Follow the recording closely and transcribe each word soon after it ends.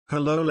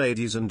Hello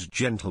ladies and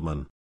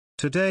gentlemen.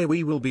 Today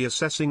we will be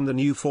assessing the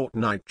new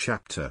Fortnite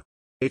chapter.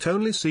 It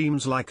only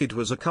seems like it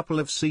was a couple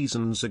of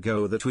seasons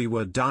ago that we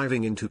were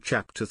diving into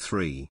chapter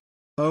 3.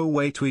 Oh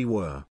wait, we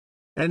were.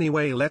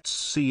 Anyway, let's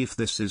see if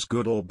this is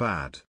good or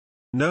bad.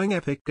 Knowing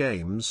Epic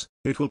Games,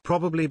 it will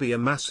probably be a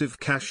massive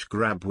cash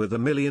grab with a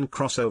million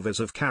crossovers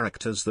of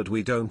characters that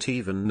we don't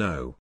even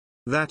know.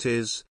 That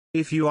is,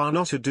 if you are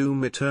not a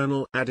Doom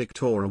Eternal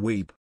addict or a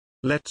weeb.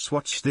 Let's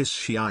watch this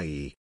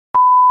shit.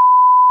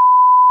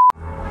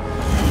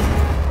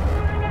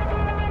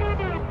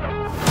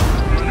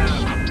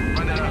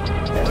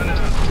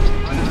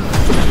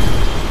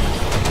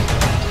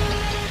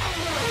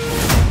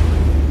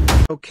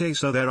 Okay,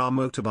 so there are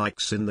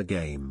motorbikes in the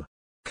game.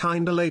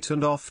 Kinda late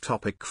and off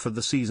topic for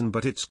the season,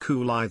 but it's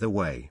cool either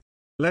way.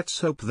 Let's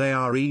hope they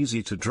are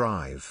easy to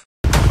drive.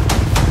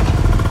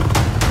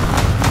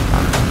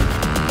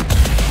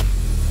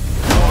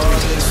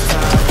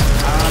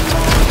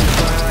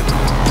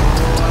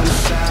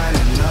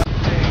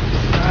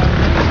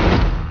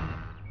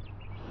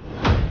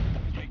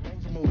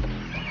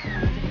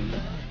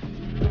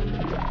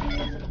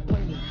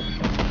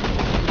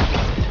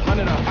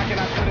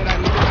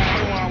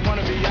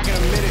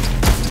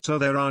 So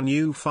there are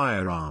new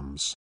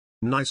firearms.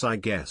 Nice, I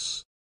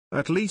guess.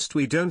 At least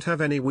we don't have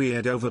any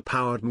weird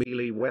overpowered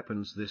melee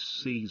weapons this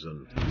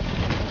season.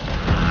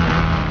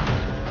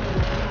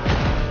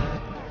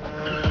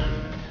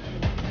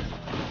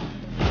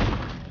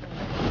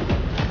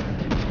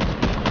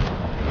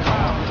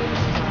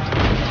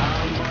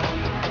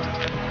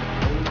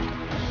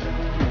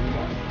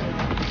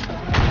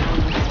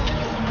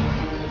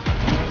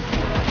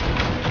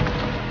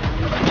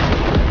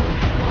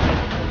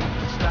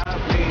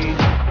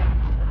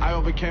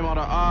 Came all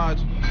the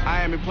odds.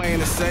 I ain't been playing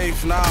it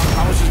safe now.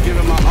 I was just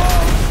giving my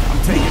all.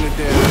 I'm taking it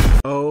there.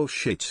 Oh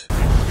shit.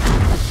 Nothing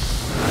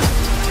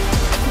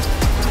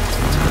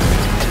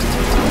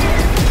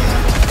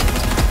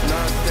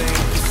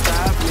can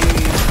stop me.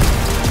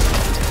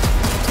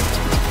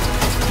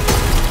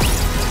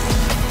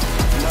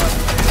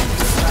 Nothing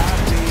can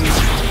stop me.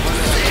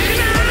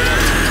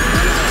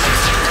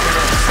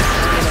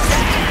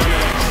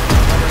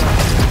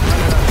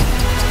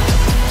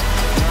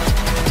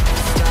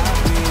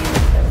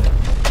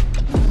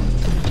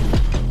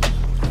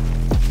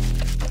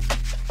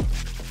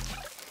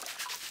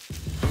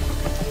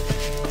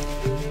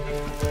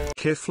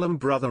 Kiflam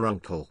brother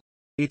uncle.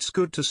 It's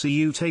good to see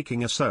you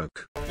taking a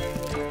soak.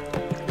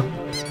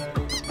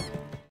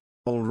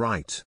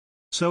 Alright.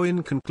 So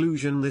in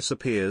conclusion, this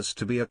appears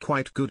to be a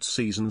quite good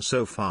season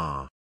so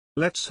far.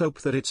 Let's hope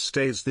that it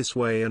stays this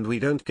way and we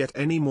don't get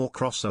any more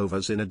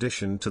crossovers in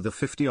addition to the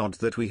 50 odd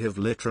that we have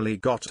literally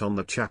got on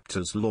the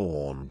chapter's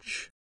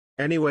launch.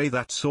 Anyway,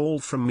 that's all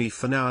from me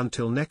for now.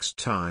 Until next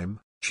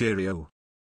time, cheerio.